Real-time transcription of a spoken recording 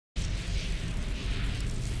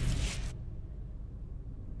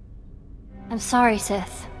I'm sorry,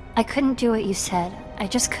 Sith. I couldn't do what you said. I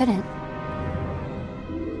just couldn't.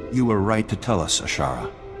 You were right to tell us,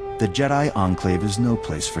 Ashara. The Jedi Enclave is no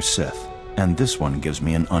place for Sith, and this one gives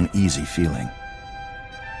me an uneasy feeling.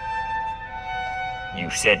 You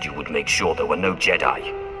said you would make sure there were no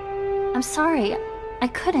Jedi. I'm sorry. I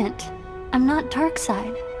couldn't. I'm not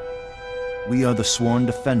Darkside. We are the sworn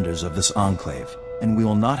defenders of this Enclave, and we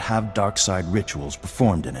will not have Darkside rituals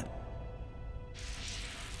performed in it.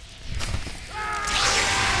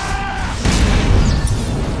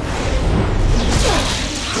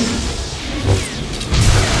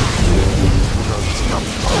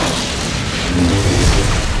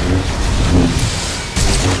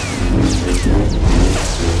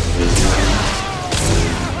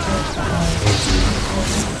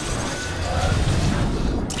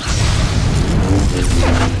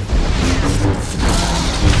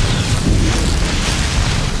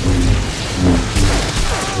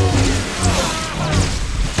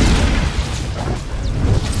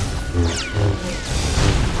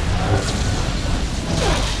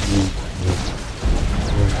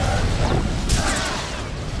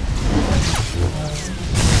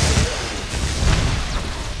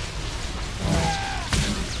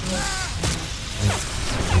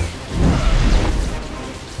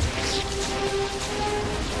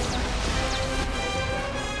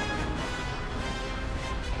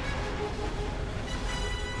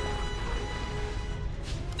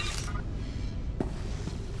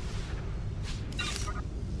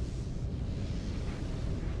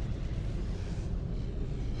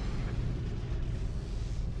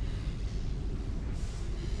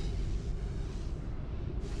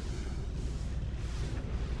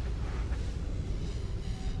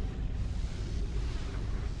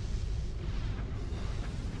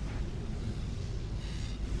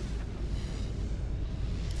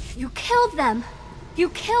 You killed them! You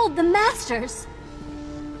killed the Masters!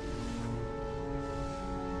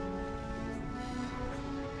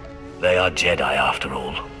 They are Jedi after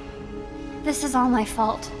all. This is all my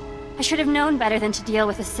fault. I should have known better than to deal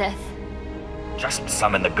with a Sith. Just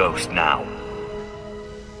summon the ghost now.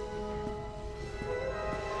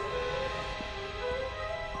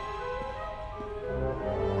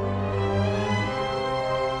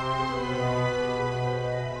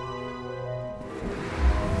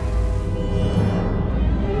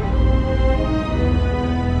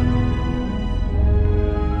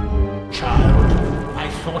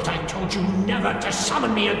 To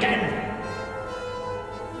summon me again!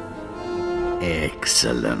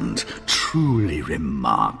 Excellent. Truly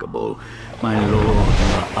remarkable. My lord,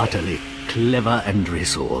 you are utterly clever and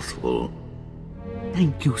resourceful.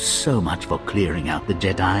 Thank you so much for clearing out the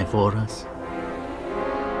Jedi for us.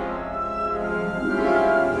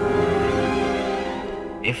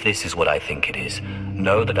 If this is what I think it is,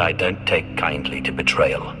 know that I don't take kindly to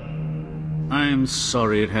betrayal. I'm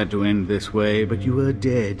sorry it had to end this way, but you were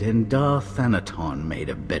dead, and Darth Thanaton made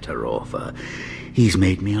a better offer. He's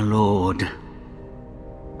made me a lord.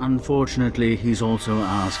 Unfortunately, he's also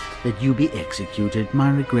asked that you be executed. My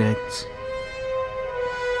regrets.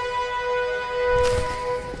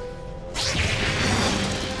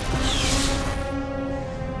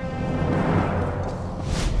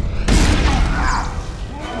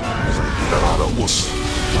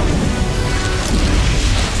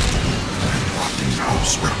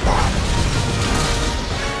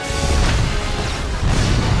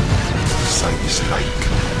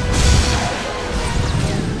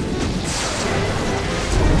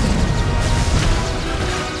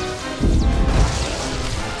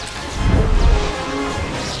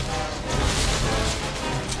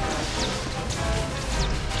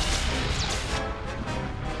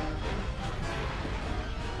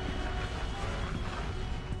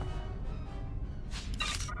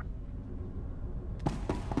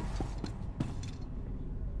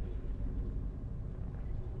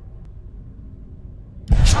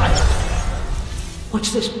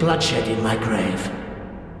 What's this bloodshed in my grave?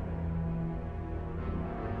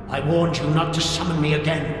 I warned you not to summon me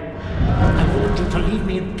again. I warned you to leave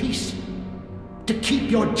me in peace. To keep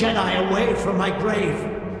your Jedi away from my grave.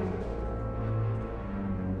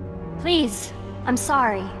 Please, I'm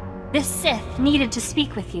sorry. This Sith needed to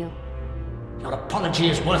speak with you. Your apology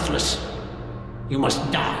is worthless. You must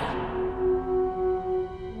die.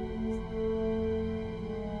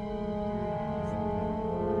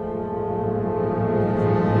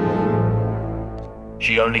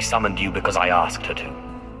 She only summoned you because I asked her to.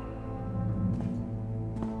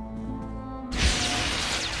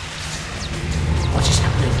 What is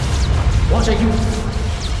happening? What are you...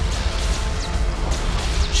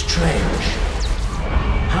 Strange.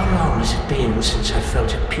 How long has it been since I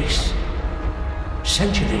felt at peace?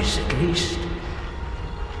 Centuries, at least.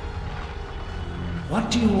 What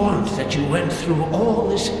do you want that you went through all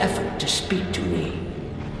this effort to speak to me?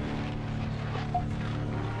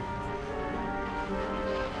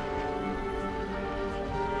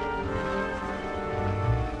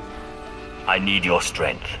 I need your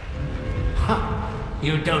strength. Ha!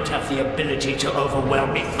 You don't have the ability to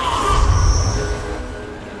overwhelm me.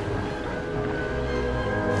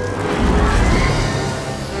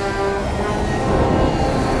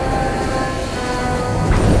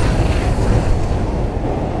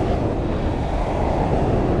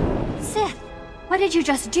 Sith, what did you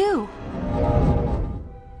just do?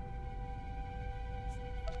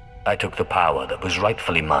 I took the power that was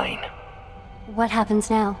rightfully mine. What happens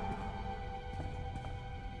now?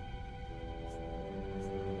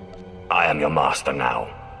 I am your master now.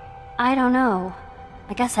 I don't know.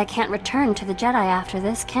 I guess I can't return to the Jedi after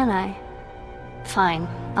this, can I? Fine,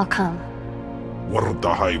 I'll come.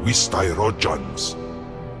 Wardahay Wistai Rojans.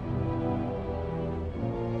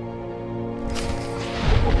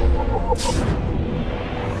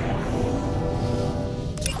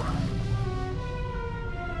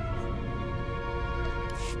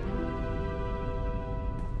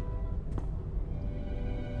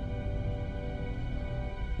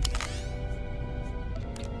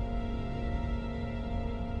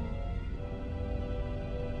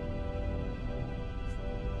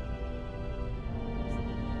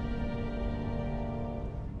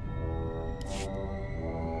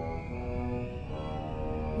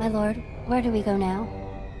 My lord, where do we go now?